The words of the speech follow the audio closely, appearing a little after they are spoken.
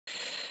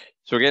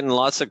So we're getting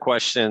lots of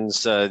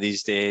questions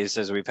these days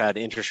as we've had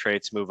interest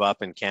rates move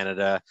up in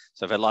Canada.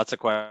 So I've had lots of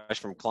questions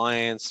from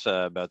clients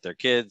about their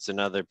kids and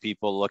other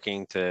people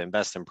looking to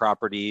invest in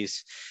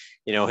properties.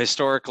 You know,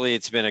 historically,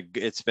 it's been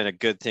a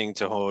good thing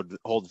to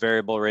hold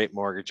variable rate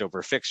mortgage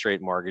over fixed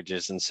rate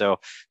mortgages, and so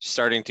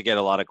starting to get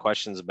a lot of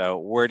questions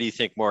about where do you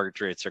think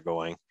mortgage rates are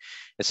going.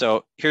 And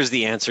so here's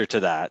the answer to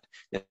that.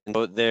 And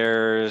so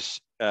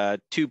there's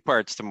two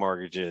parts to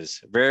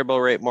mortgages: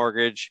 variable rate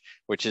mortgage,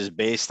 which is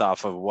based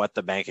off of what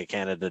the Bank of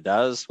Canada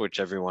does, which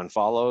everyone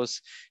follows.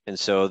 And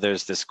so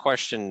there's this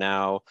question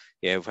now.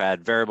 You've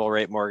had variable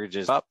rate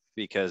mortgages up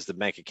because the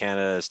Bank of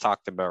Canada has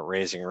talked about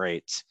raising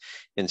rates.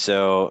 And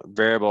so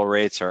variable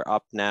rates are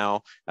up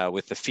now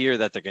with the fear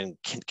that they're going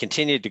to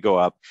continue to go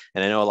up.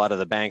 And I know a lot of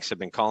the banks have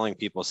been calling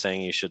people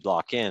saying you should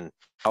lock in.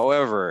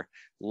 However,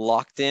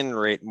 locked in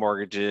rate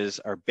mortgages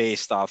are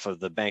based off of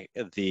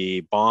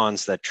the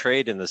bonds that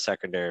trade in the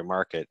secondary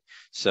market.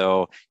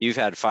 So you've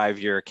had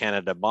 5-year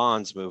Canada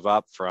bonds move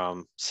up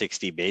from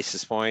 60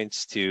 basis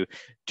points to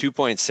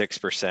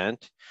 2.6%.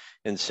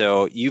 And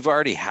so you've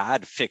already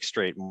had fixed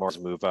rate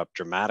mortgages move up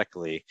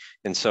dramatically.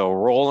 And so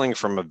rolling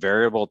from a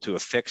variable to a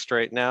fixed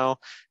rate now,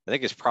 I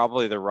think is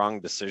probably the wrong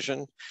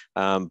decision.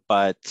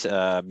 But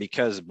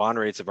because bond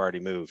rates have already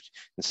moved.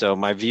 And so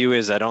my view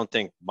is I don't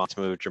think bonds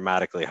move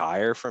dramatically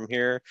higher from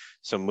here.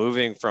 So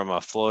moving from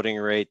a floating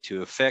rate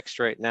to a fixed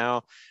right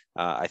now,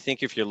 I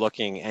think if you're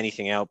looking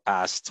anything out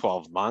past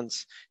 12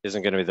 months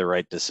isn't going to be the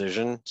right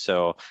decision.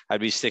 So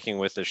I'd be sticking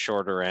with the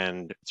shorter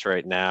end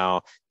right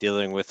now,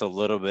 dealing with a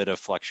little bit of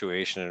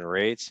fluctuation in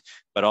rates.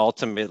 But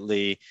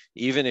ultimately,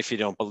 even if you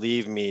don't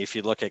believe me, if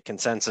you look at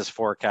consensus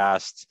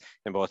forecasts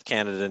in both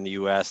Canada and the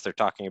US, they're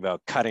talking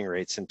about cutting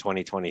rates in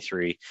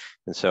 2023.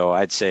 And so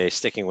I'd say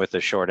sticking with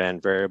the short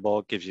end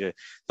variable gives you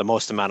the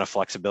most amount of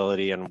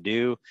flexibility and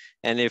do.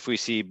 And if we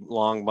see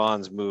long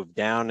bonds move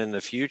down in the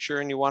future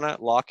and you want to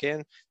lock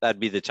in, that'd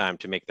be the time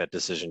to make that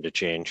decision to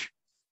change.